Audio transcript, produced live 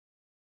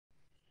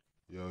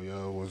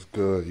Yo, what's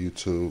good,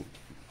 YouTube?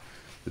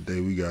 Today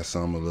we got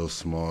something a little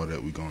small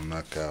that we gonna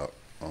knock out.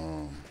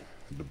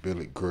 The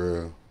Billet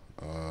grill.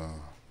 A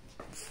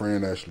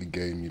friend actually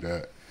gave me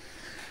that,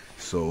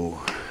 so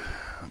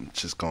I'm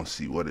just gonna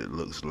see what it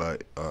looks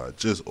like.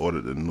 Just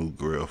ordered a new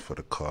grill for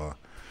the car.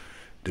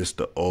 This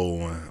the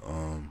old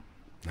one.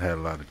 Had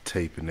a lot of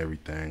tape and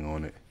everything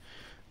on it.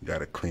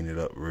 Gotta clean it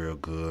up real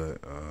good.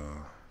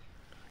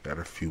 Got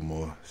a few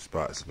more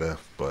spots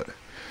left, but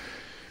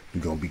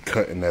we're gonna be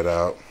cutting that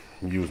out.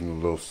 I'm using a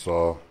little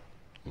saw,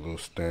 a little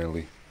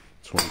Stanley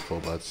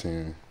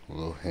 24x10, a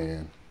little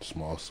hand,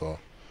 small saw.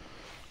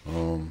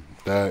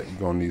 That you're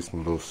gonna need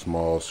some little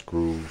small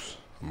screws.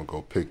 I'm gonna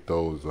go pick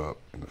those up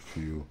in a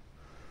few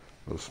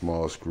little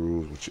small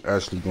screws. What you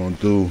actually gonna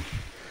do,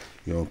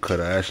 you gonna cut.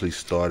 I actually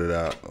started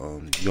out.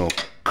 You gonna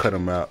cut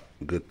them out.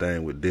 Good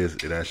thing with this,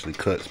 it actually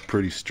cuts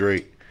pretty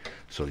straight,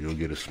 so you'll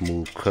get a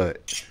smooth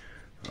cut.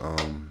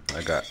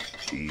 I got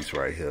these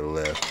right here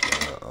left.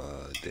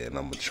 Then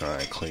I'm gonna try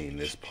and clean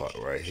this part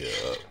right here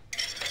up.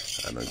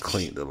 I done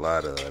cleaned a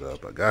lot of it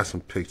up. I got some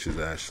pictures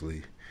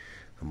actually.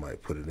 I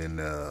might put it in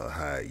there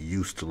how it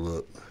used to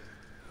look.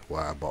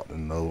 Why I bought the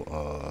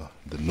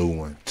new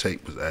one.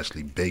 Tape was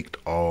actually baked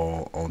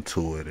all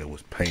onto it. It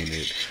was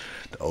painted.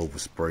 The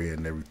overspray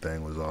and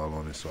everything was all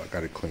on it. So I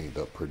got it cleaned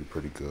up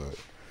pretty good.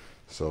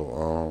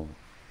 So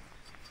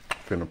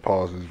finna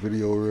pause this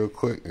video real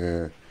quick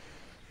and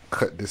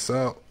cut this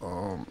out.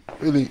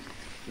 Really,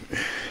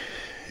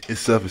 it's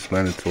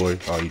self-explanatory.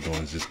 All you're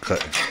doing is just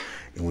cutting,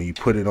 and when you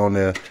put it on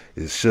there,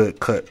 it should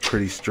cut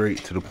pretty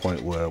straight to the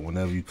point where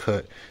whenever you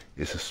cut,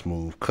 it's a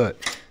smooth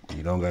cut.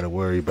 You don't got to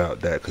worry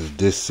about that because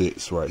this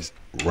sits right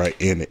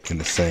in it in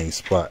the same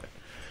spot.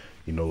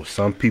 You know,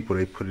 some people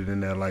they put it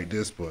in there like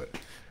this, but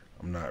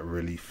I'm not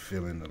really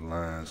feeling the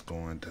lines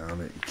going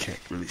down it. You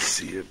can't really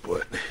see it,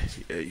 but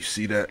yeah, you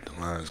see that the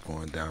lines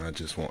going down. I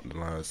just want the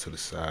lines to the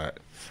side.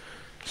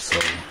 So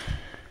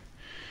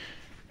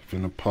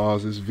finna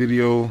pause this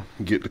video,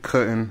 get the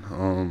cutting.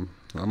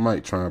 I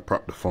might try and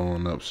prop the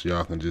phone up so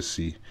y'all can just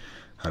see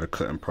how the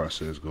cutting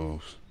process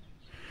goes.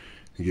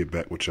 And get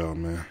back with y'all,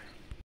 man.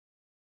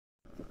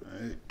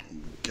 Alright,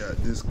 got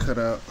this cut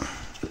out.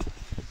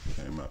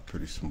 Came out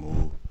pretty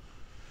smooth.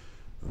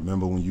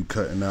 Remember when you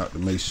cutting out to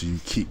make sure you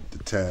keep the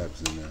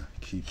tabs in there.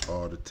 Keep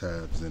all the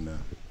tabs in there,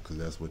 because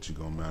that's what you're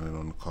gonna mount it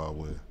on the car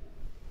with.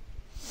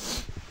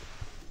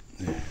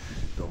 Yeah,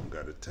 don't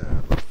got a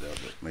tab up there,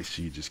 but make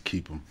sure you just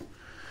keep them.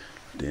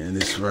 Then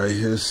this right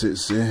here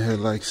sits in here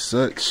like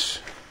such.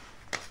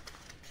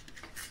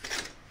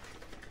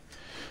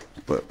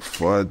 But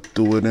before I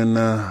do it in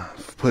there,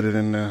 put it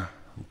in there,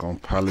 I'm gonna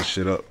polish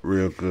it up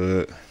real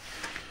good.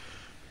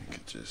 You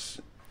can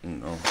just,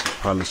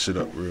 polish it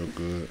up real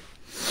good.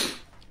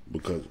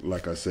 Because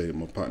like I said,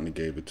 my partner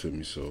gave it to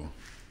me, so,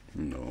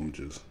 I'm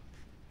just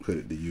put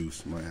it to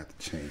use. Might have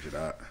to change it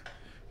out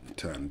from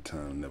time to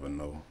time, never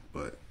know.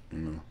 But,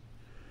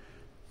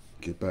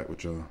 get back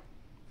with y'all.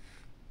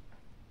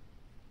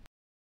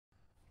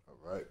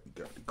 Alright,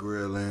 we got the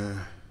grill in,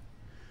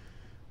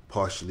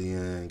 partially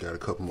in, got a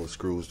couple more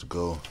screws to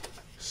go,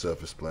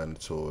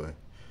 self-explanatory.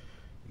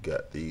 We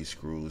got these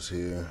screws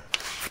here.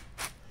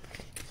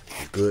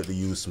 It's good to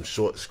use some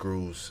short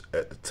screws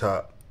at the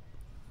top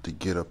to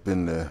get up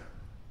in there.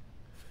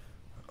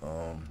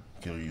 You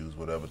can use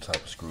whatever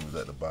type of screws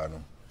at the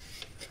bottom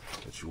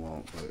that you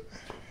want, but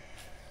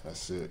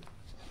that's it.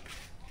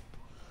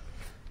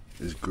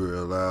 This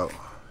grill out.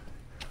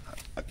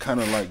 I kind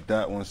of like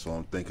that one, so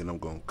I'm thinking I'm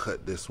gonna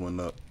cut this one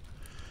up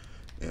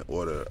and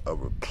order a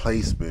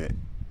replacement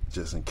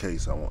just in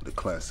case I want the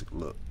classic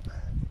look.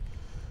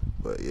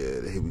 But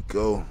yeah, here we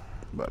go.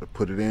 About to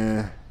put it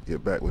in.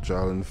 Get back with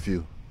y'all in a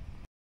few.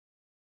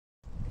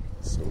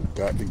 So we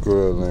got the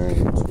grill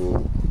in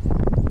too.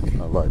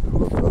 I like the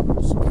look of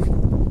it, so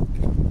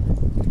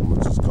I'm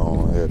gonna just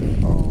go ahead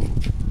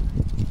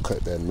and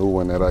cut that new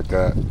one that I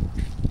got.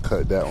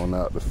 Cut that one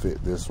out to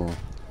fit this one.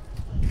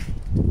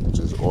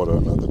 Just order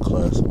another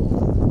classic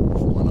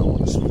one when I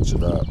want to switch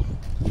it out.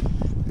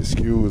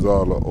 Excuse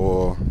all the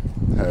oil.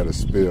 Had a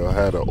spill.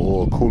 Had an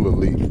oil cooler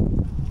leak.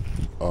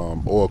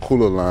 Oil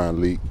cooler line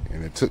leak,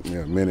 and it took me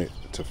a minute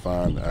to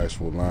find the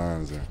actual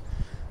lines and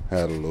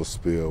had a little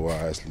spill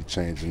while actually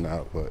changing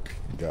out, but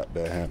got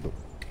that handled.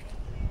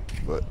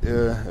 But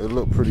yeah, it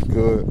looked pretty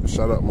good.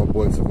 Shout out my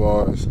boy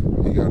Tavares.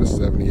 He got a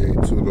 78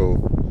 Tudo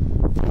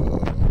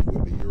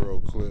with the Euro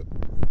clip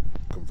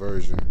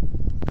conversion,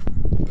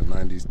 the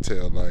 90s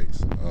tail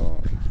lights.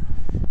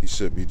 He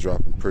should be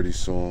dropping pretty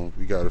soon.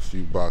 We got a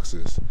few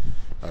boxes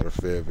out of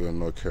Fayetteville,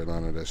 North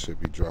Carolina that should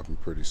be dropping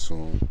pretty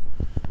soon.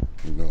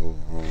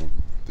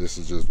 This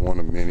is just one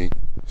of many.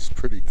 It's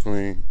pretty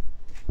clean.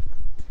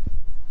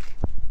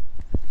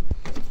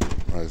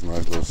 Nice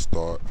little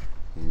start,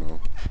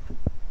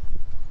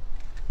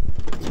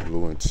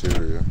 Blue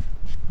interior.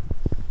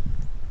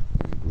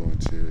 Blue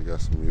interior,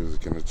 got some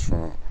music in the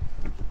trunk.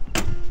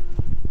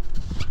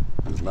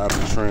 It's not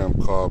a trim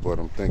car, but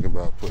I'm thinking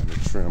about putting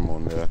a trim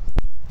on there.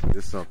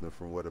 It's something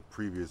from what a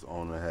previous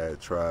owner had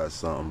tried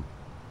something.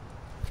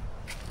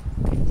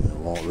 And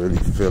won't really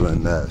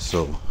feeling that,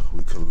 so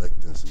we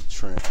collecting some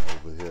trim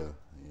over here.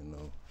 You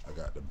know, I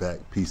got the back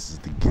pieces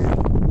to get.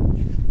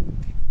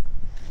 And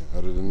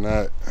other than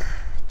that,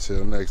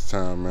 till next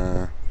time,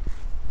 man.